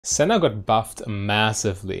Senna got buffed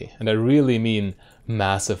massively, and I really mean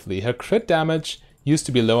massively. Her crit damage used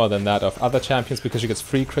to be lower than that of other champions because she gets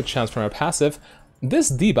free crit chance from her passive.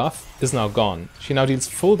 This debuff is now gone. She now deals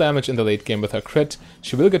full damage in the late game with her crit.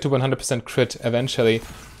 She will get to 100% crit eventually.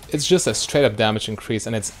 It's just a straight up damage increase,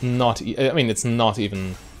 and it's not, it's not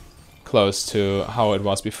even close to how it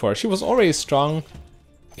was before. She was already strong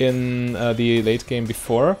in the late game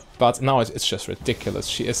before, but now it's just ridiculous.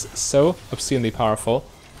 She is so obscenely powerful.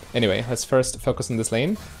 Anyway, let's first focus on this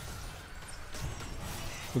lane.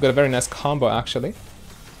 We've got a very nice combo, actually.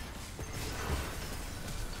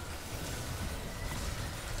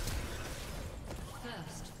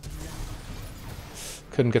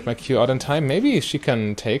 Couldn't get my Q out in time. Maybe she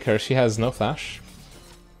can take her. She has no flash.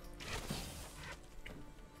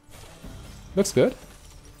 Looks good.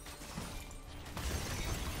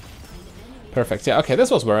 Perfect. Yeah, okay,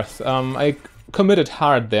 this was worth. I committed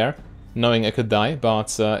hard there, knowing I could die,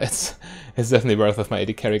 but it's definitely worth if my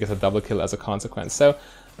AD carry gets a double kill as a consequence. So,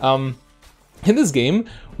 in this game,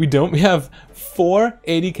 we have 4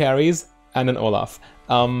 AD carries and an Olaf.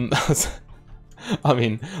 I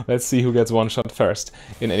mean, let's see who gets one shot first.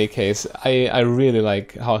 In any case, I really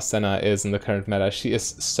like how Senna is in the current meta. She is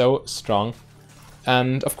so strong.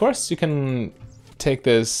 And of course, you can take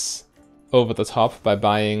this over the top by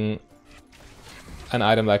buying an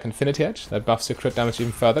item like Infinity Edge that buffs your crit damage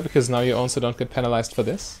even further, because now you also don't get penalized for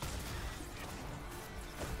this.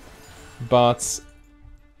 But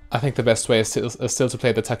I think the best way is still to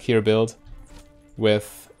play the Takir build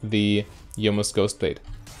with the Yomu's Ghostblade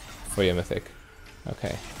for your Mythic.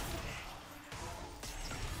 Okay.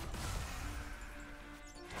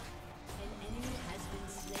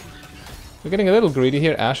 We're getting a little greedy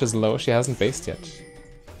here. Ashe is low. She hasn't based yet.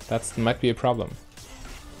 That might be a problem.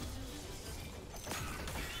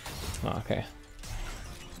 Oh, okay.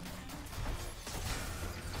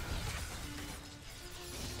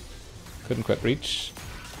 Couldn't quite reach.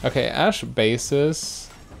 Okay, Ashe bases.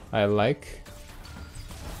 I like.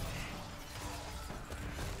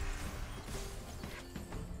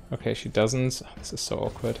 Okay, she doesn't. This is so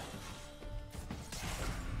awkward.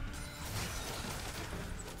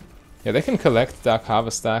 Yeah, they can collect Dark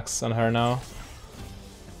Harvest stacks on her now.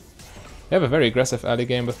 They have a very aggressive early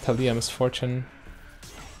game with Taliyah Misfortune.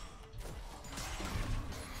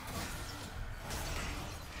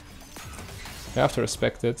 You have to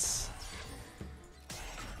respect it.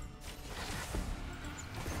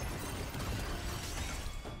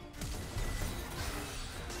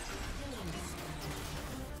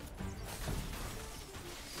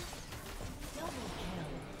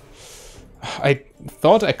 I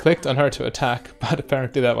thought I clicked on her to attack, but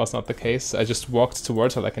apparently that was not the case. I just walked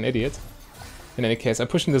towards her like an idiot. In any case, I'm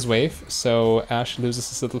pushing this wave, so Ashe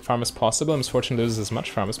loses as little farm as possible, and Misfortune loses as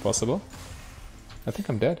much farm as possible. I think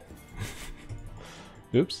I'm dead.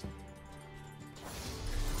 Oops.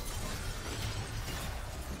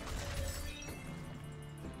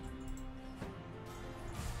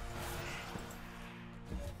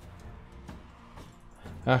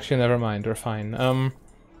 Actually, never mind, we're fine.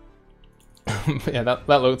 Yeah, that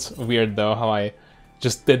looked weird though, how I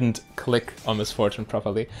just didn't click on Misfortune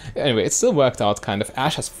properly. Anyway, it still worked out kind of.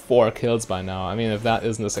 Ashe has 4 kills by now. I mean, if that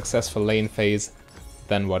isn't a successful lane phase,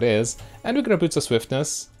 then what is? And we're gonna Boots of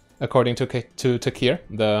Swiftness, according to Takir,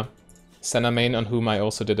 the Senna main on whom I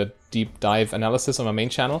also did a deep dive analysis on my main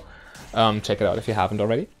channel. Check it out if you haven't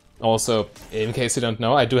already. Also, in case you don't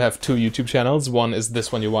know, I do have 2 YouTube channels. One is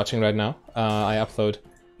this one you're watching right now. I upload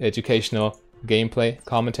educational gameplay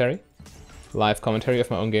commentary. Live commentary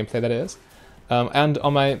of my own gameplay, that is. And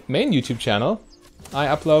on my main YouTube channel, I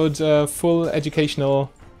upload full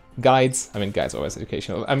educational guides. I mean, guides are always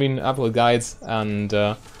educational. I mean, upload guides and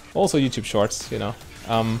also YouTube shorts, you know.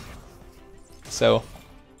 So,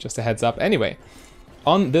 just a heads up. Anyway,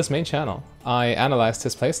 on this main channel, I analyzed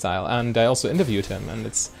his playstyle and I also interviewed him, and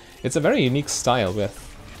it's a very unique style with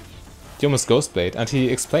Yomu's Ghostblade, and he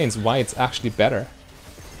explains why it's actually better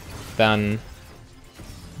than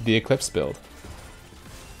the Eclipse build.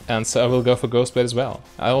 And so I will go for Ghostblade as well.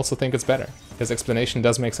 I also think it's better. His explanation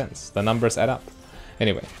does make sense. The numbers add up.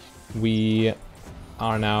 Anyway, we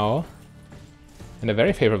are now in a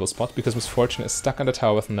very favorable spot because Misfortune is stuck on the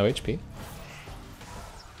tower with no HP.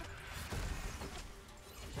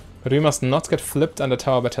 But we must not get flipped on the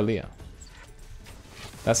tower by Taliyah.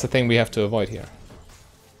 That's the thing we have to avoid here.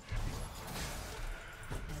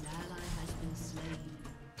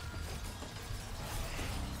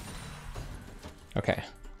 Okay.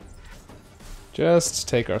 Just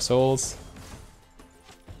take our souls.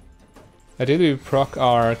 Ideally we proc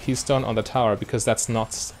our keystone on the tower because that's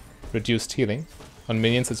not reduced healing. On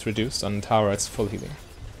minions it's reduced, on the tower it's full healing.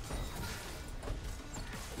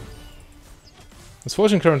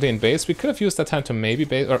 Misfortune currently in base. We could have used that time to maybe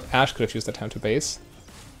base, or Ashe could have used that time to base.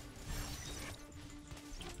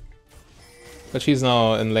 But she's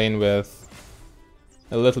now in lane with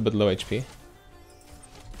a little bit low HP.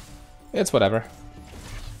 It's whatever.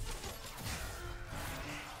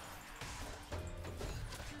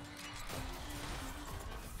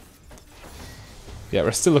 Yeah,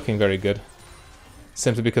 we're still looking very good.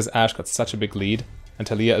 Simply because Ashe got such a big lead, and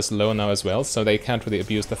Talia is low now as well, so they can't really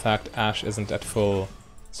abuse the fact Ashe isn't at full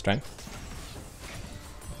strength.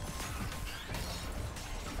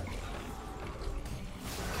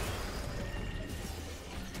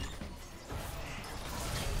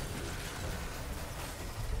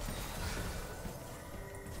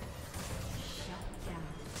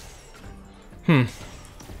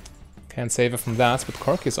 Can't save her from that, but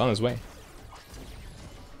Corki is on his way.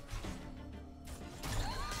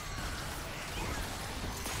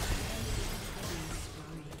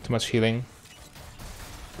 Too much healing.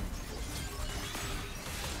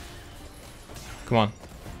 Come on.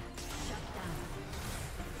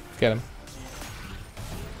 Get him.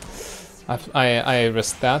 I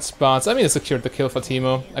risked that, but I mean, it secured the kill for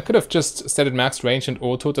Teemo. I could have just set it max range and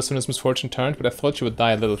autoed as soon as Misfortune turned, but I thought she would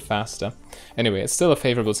die a little faster. Anyway, it's still a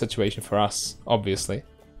favorable situation for us, obviously.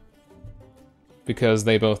 Because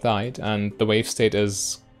they both died, and the wave state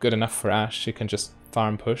is good enough for Ashe. She can just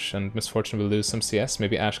farm push, and Misfortune will lose some CS.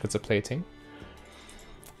 Maybe Ashe gets a plating.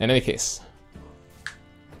 In any case.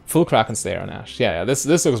 Full Kraken Slayer on Ashe. Yeah, this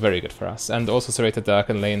looks very good for us. And also Serrated Dark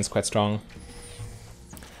in lane is quite strong.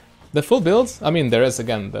 The full build, I mean, there is,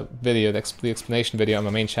 again, the video, the explanation video on my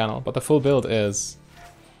main channel, but the full build is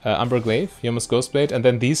Umbra Glaive, Yomu's Ghostblade, and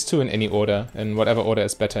then these two in any order, in whatever order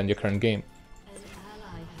is better in your current game.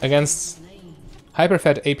 Against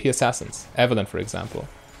hyper-fed AP assassins, Evelynn for example,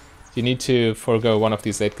 you need to forego one of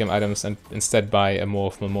these late game items and instead buy a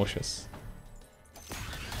Morph Malmortius.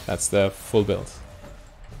 That's the full build.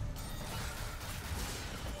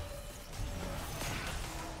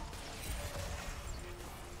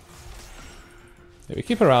 Yeah, we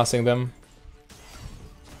keep harassing them.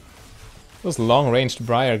 Those long-ranged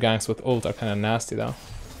Briar ganks with ult are kinda nasty though.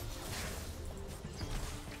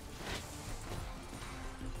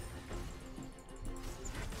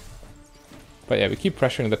 But yeah, we keep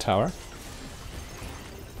pressuring the tower.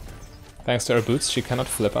 Thanks to our boots, she cannot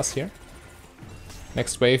flip us here.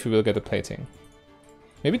 Next wave, we will get a plating.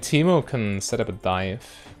 Maybe Teemo can set up a dive.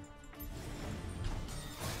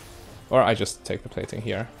 Or I just take the plating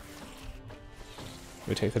here.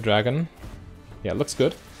 We take the dragon. Yeah, looks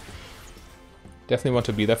good. Definitely want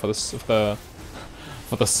to be there for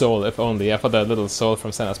the soul, if only. Yeah, for the little soul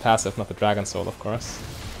from Senna's passive, not the dragon soul, of course.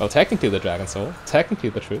 Well, technically the dragon soul. Technically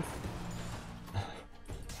the truth.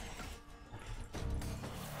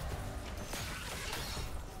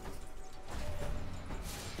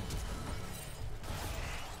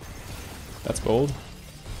 That's bold.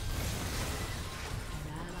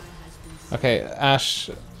 Okay, Ashe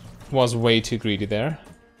was way too greedy there.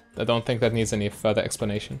 I don't think that needs any further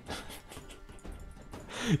explanation.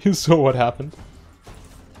 You saw what happened.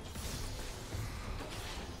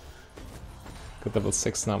 Good level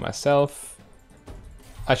 6 now myself.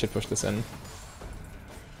 I should push this in.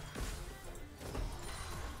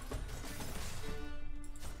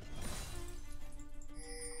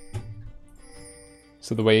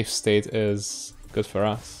 So the wave state is good for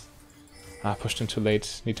us. Ah, pushed in too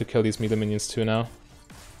late. Need to kill these melee minions too now.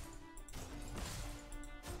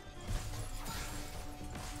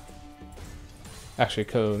 Actually,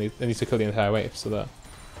 I need to kill the entire wave, so the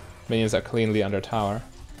minions are cleanly under tower.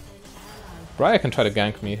 Riot can try to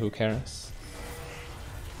gank me, who cares?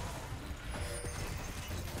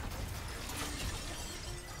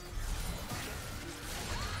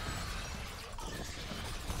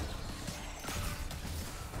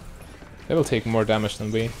 They will take more damage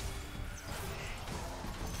than we.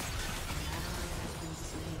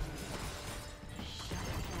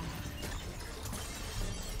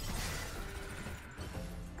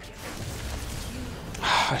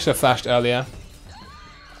 I should have flashed earlier.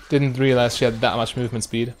 Didn't realize she had that much movement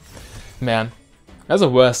speed. Man, that's a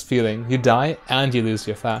worst feeling. You die and you lose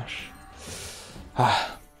your flash.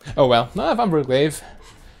 Oh well, now I have Umbra Glaive.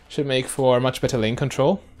 Should make for much better lane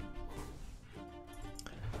control.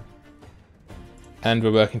 And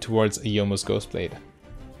we're working towards a Yomu's Ghostblade.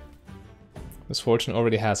 Misfortune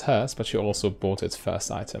already has hers, but she also bought its first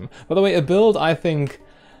item. By the way, a build I think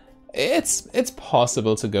it's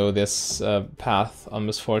possible to go this path on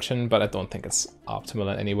Misfortune, but I don't think it's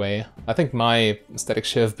optimal in any way. I think my Static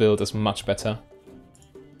Shiv build is much better.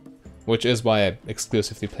 Which is why I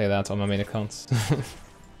exclusively play that on my main account.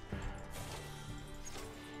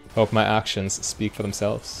 Hope my actions speak for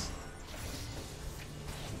themselves.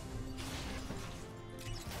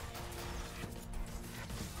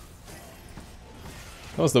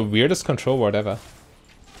 That was the weirdest control ward ever.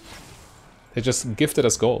 They just gifted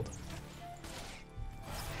us gold.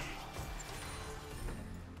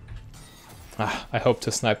 Ah, I hope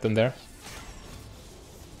to snipe them there.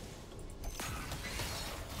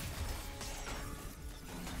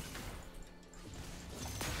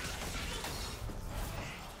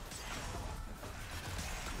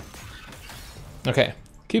 Okay,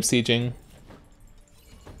 keep sieging.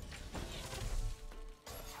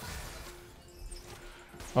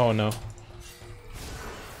 Oh no.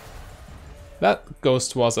 That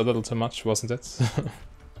ghost was a little too much, wasn't it?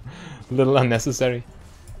 A little unnecessary,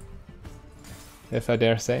 if I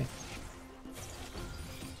dare say.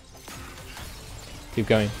 Keep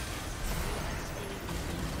going.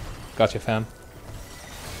 Got you, fam.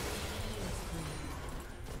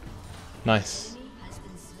 Nice.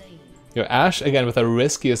 Your Ashe again with the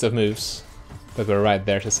riskiest of moves, but we're right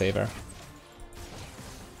there to save her.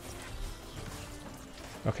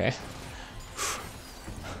 Okay.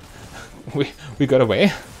 We got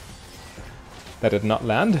away. That did not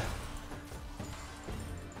land.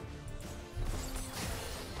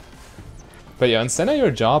 But yeah, in Senna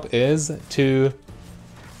your job is to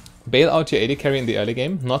bail out your AD carry in the early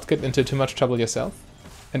game, not get into too much trouble yourself,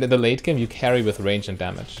 and in the late game you carry with range and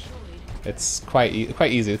damage. It's quite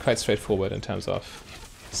easy, quite straightforward in terms of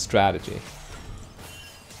strategy.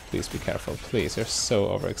 Please be careful, please. You're so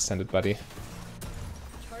overextended, buddy.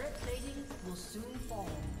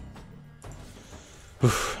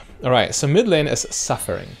 Alright, so mid lane is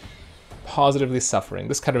suffering. Positively suffering.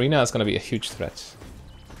 This Katarina is going to be a huge threat.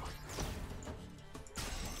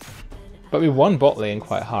 But we won bot lane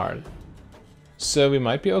quite hard. So we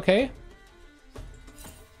might be okay.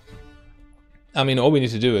 I mean, all we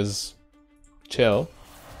need to do is chill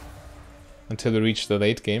until we reach the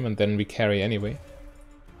late game, and then we carry anyway.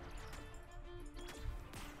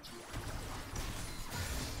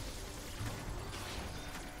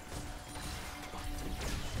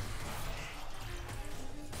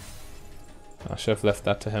 I should have left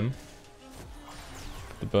that to him.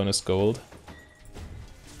 The bonus gold.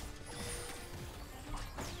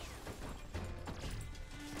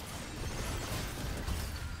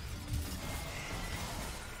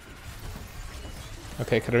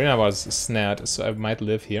 Okay, Katarina was snared, so I might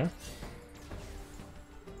live here.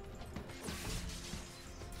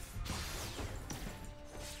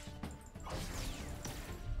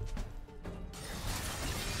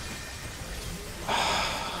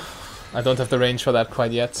 I don't have the range for that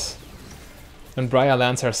quite yet. When Briar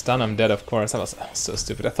lands her stun, I'm dead, of course. That was so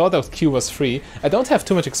stupid. I thought that Q was free. I don't have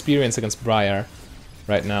too much experience against Briar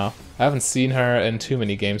right now. I haven't seen her in too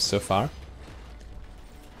many games so far.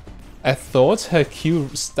 I thought her Q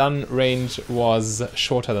stun range was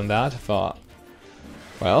shorter than that, but...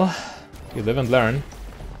 well, you live and learn.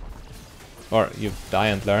 Or you die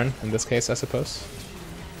and learn, in this case, I suppose.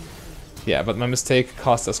 Yeah, but my mistake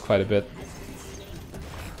cost us quite a bit.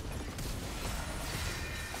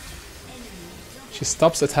 She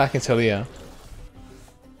stops attacking Talia.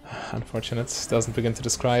 Unfortunate, doesn't begin to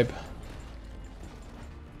describe.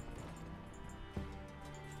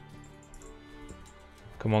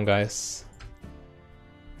 Come on, guys.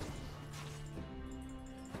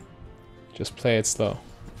 Just play it slow.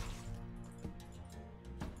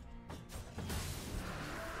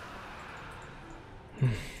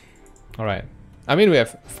 Alright. I mean, we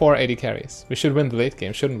have 4 AD carries. We should win the late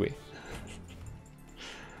game, shouldn't we?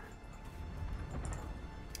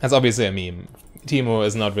 That's obviously a meme. Teemo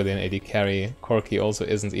is not really an AD carry. Corki also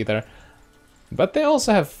isn't either. But they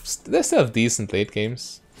also have... they still have decent late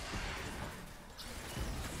games.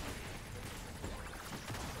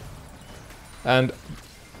 And,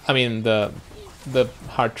 I mean, the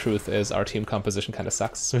hard truth is our team composition kind of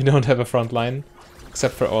sucks. We don't have a front line,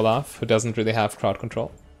 except for Olaf, who doesn't really have crowd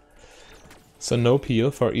control. So no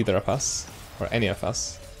peel for either of us, or any of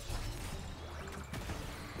us.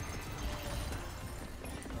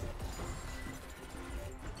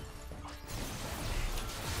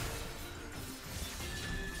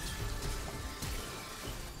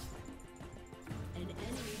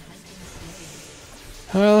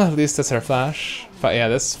 Well, at least it's her flash. But yeah,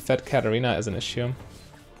 this fed Katarina is an issue.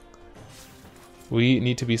 We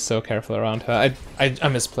need to be so careful around her. I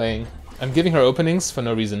miss playing. I'm giving her openings for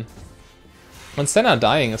no reason. And Senna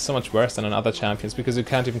dying is so much worse than on other champions because you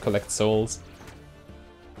can't even collect souls.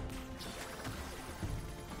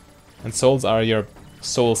 And souls are your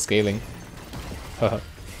soul scaling. Come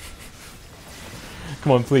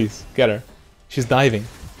on, please, get her. She's diving.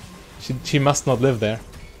 She must not live there.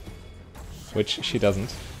 which she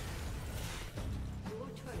doesn't.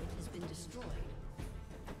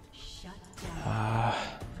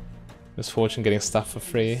 Misfortune getting stuff for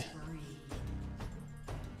free.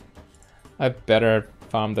 I better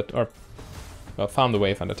farm that, or well, farm the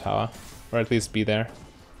wave on the tower, or at least be there.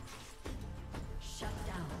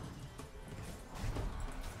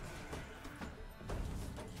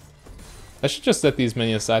 I should just let these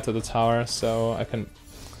minions die to the tower so I can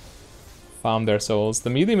farm their souls. The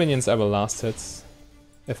melee minions I will last hits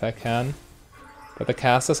if I can, but the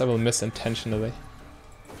casters I will miss intentionally.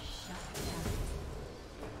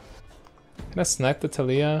 Can I snipe the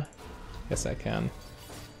Talia? Yes, I can.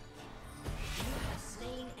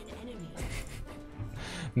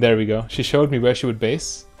 There we go. She showed me where she would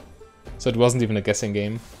base, so it wasn't even a guessing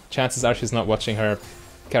game. Chances are she's not watching her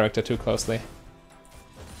character too closely.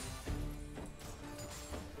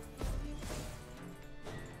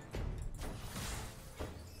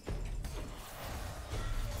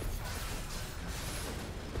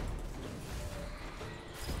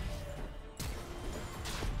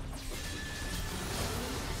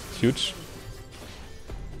 Huge.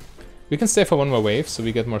 We can stay for one more wave so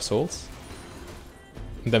we get more souls.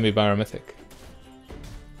 And then we buy our mythic.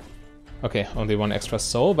 Okay, only one extra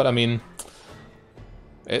soul, but I mean,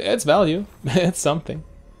 it's value. It's something.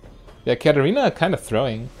 Yeah, Katarina kind of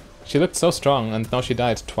throwing. She looked so strong and now she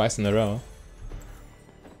died twice in a row.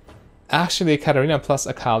 Actually, Katarina plus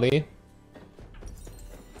Akali.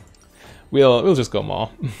 We'll just go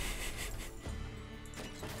Maw.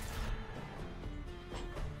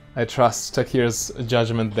 I trust Takir's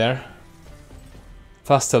judgment there.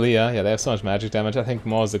 Plus Talia, yeah, they have so much magic damage. I think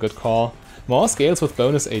Maw is a good call. Maw scales with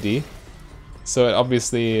bonus AD, so it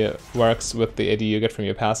obviously works with the AD you get from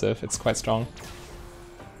your passive. It's quite strong.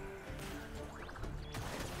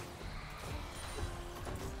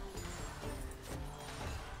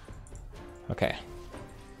 Okay.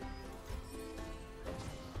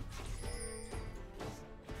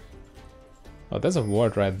 Oh, there's a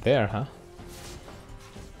ward right there, huh?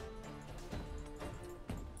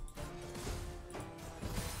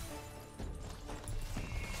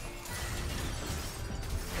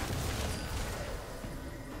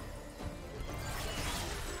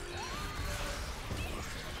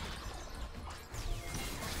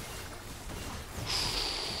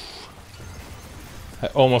 I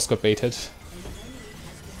almost got baited,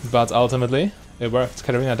 but ultimately it worked.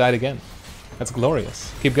 Katarina died again. That's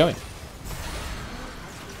glorious. Keep going.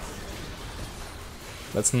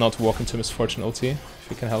 Let's not walk into Misfortune ulti if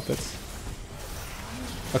we can help it.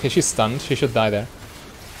 Okay, she's stunned. She should die there.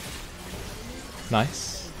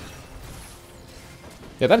 Nice.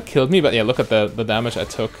 Yeah, that killed me, but yeah, look at the damage I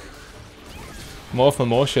took. More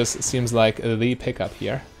Malmortius seems like the pickup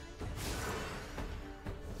here.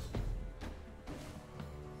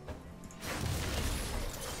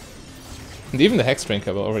 And even the Hex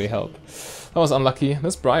Drinker will already help. That was unlucky.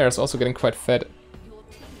 This Briar is also getting quite fed.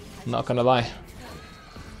 Not gonna lie.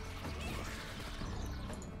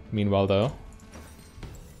 Meanwhile though,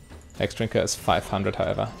 Hex Drinker is 500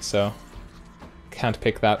 however, so can't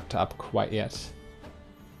pick that up quite yet.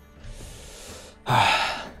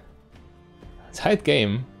 Tight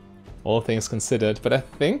game, all things considered, but I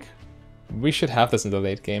think we should have this in the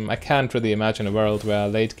late game. I can't really imagine a world where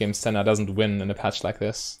late game Senna doesn't win in a patch like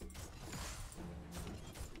this.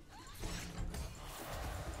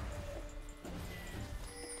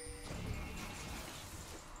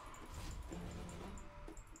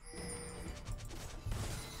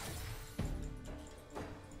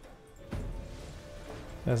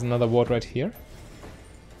 There's another ward right here.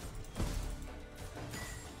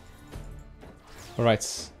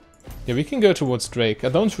 Alright. Yeah, we can go towards Drake. I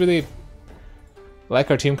don't really like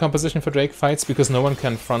our team composition for Drake fights because no one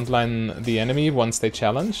can frontline the enemy once they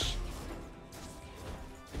challenge.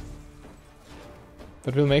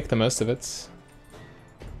 But we'll make the most of it.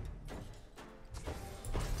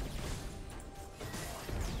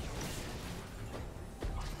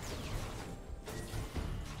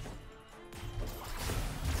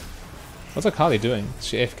 What's Akali doing? Is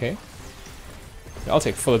she AFK? I'll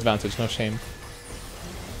take full advantage, no shame.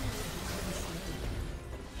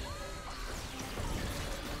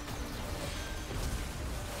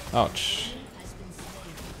 Ouch.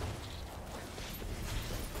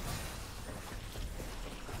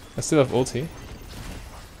 I still have ulti.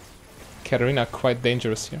 Katarina quite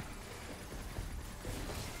dangerous here.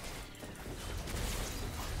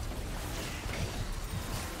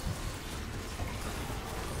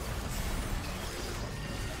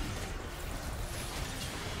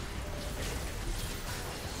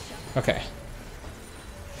 Okay.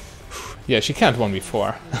 Yeah, she can't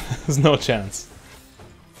 1v4. There's no chance.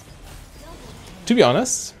 To be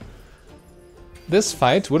honest, this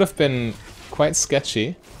fight would have been quite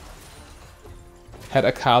sketchy had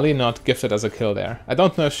Akali not gifted us a kill there. I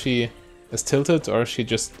don't know if she is tilted or she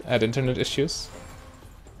just had internet issues.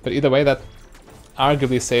 But either way, that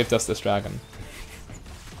arguably saved us this dragon.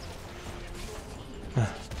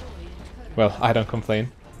 Well, I don't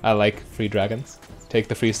complain. I like free dragons. Take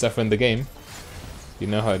the free stuff in the game. You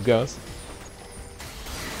know how it goes.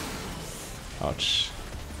 Ouch.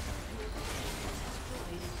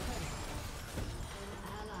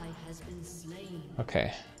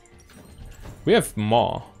 Okay. We have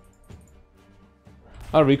more.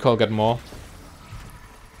 I'll recall get more.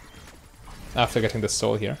 After getting the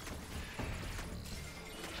soul here.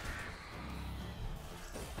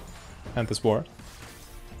 And this ward.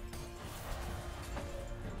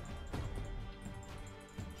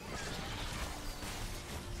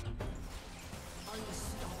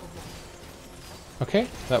 Okay,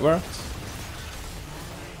 that worked.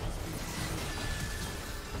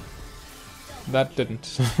 That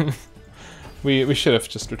didn't. we should have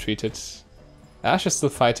just retreated. Ashe is still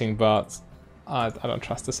fighting, but I don't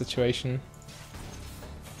trust the situation.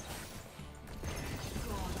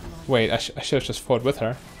 Wait, I should have just fought with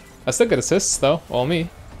her. I still get assists though, all me.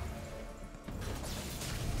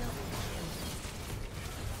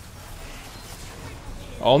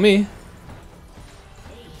 All me.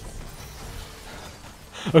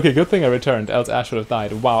 Okay, good thing I returned, else Ashe would have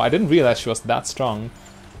died. Wow, I didn't realize she was that strong.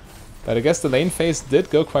 But I guess the lane phase did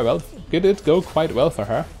go quite well. It did go quite well for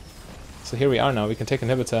her. So here we are now. We can take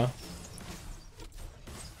inhibitor.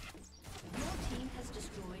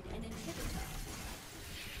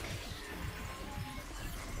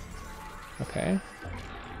 Okay.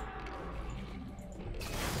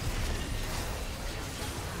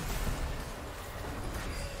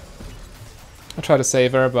 I tried to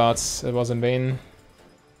save her, but it was in vain.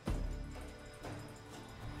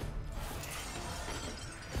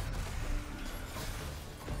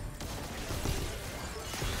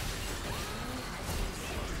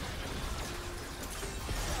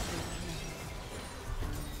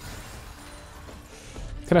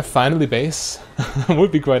 Can I finally base? Would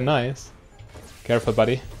be quite nice. Careful,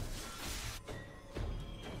 buddy.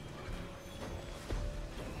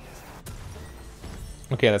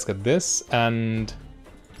 Okay, let's get this, and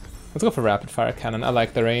let's go for rapid fire cannon. I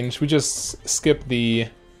like the range. We just skip the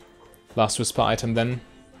last whisper item then.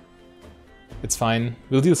 It's fine.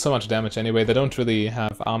 We'll deal so much damage anyway. They don't really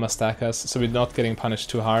have armor stackers, so we're not getting punished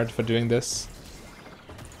too hard for doing this.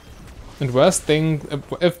 And worst thing,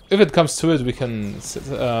 if it comes to it, we can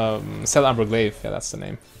sell Umbra Glaive. Yeah, that's the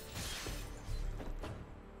name.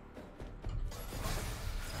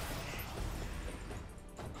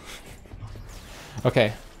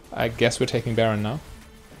 Okay, I guess we're taking Baron now.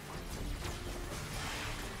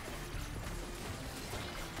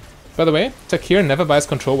 By the way, Takir never buys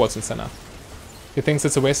control wards in Senna. He thinks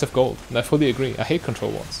it's a waste of gold, and I fully agree. I hate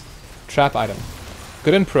control wards. Trap item.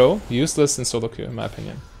 Good in pro, useless in solo queue, in my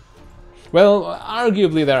opinion. Well,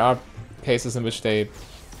 arguably there are cases in which they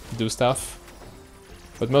do stuff,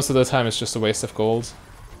 but most of the time it's just a waste of gold.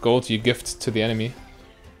 Gold you gift to the enemy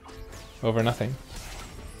over nothing.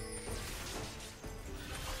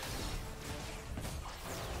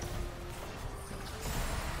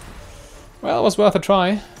 Well, it was worth a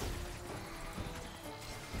try.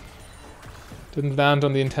 Didn't land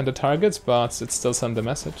on the intended targets, but it still sent the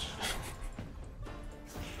message.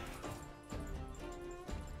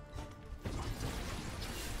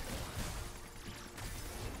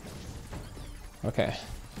 Okay.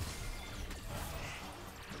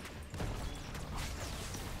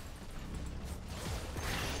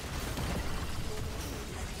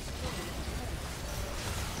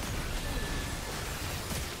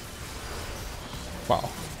 Wow.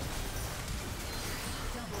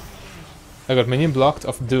 I got minion blocked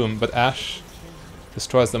of Doom, but Ashe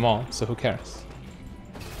destroys them all, so who cares?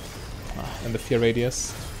 And the fear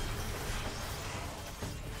radius.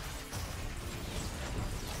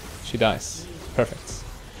 She dies. Perfect.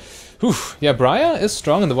 Whew. Yeah, Briar is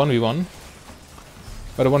strong in the 1v1.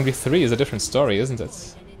 But a 1v3 is a different story, isn't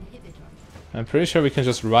it? I'm pretty sure we can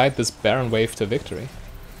just ride this Baron wave to victory.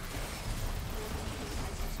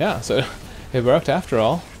 Yeah, so it worked after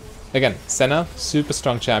all. Again, Senna, super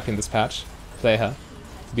strong champion this patch. Play her.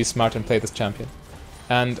 Be smart and play this champion.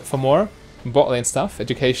 And for more bot lane stuff,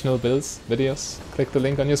 educational builds, videos, click the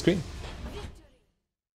link on your screen.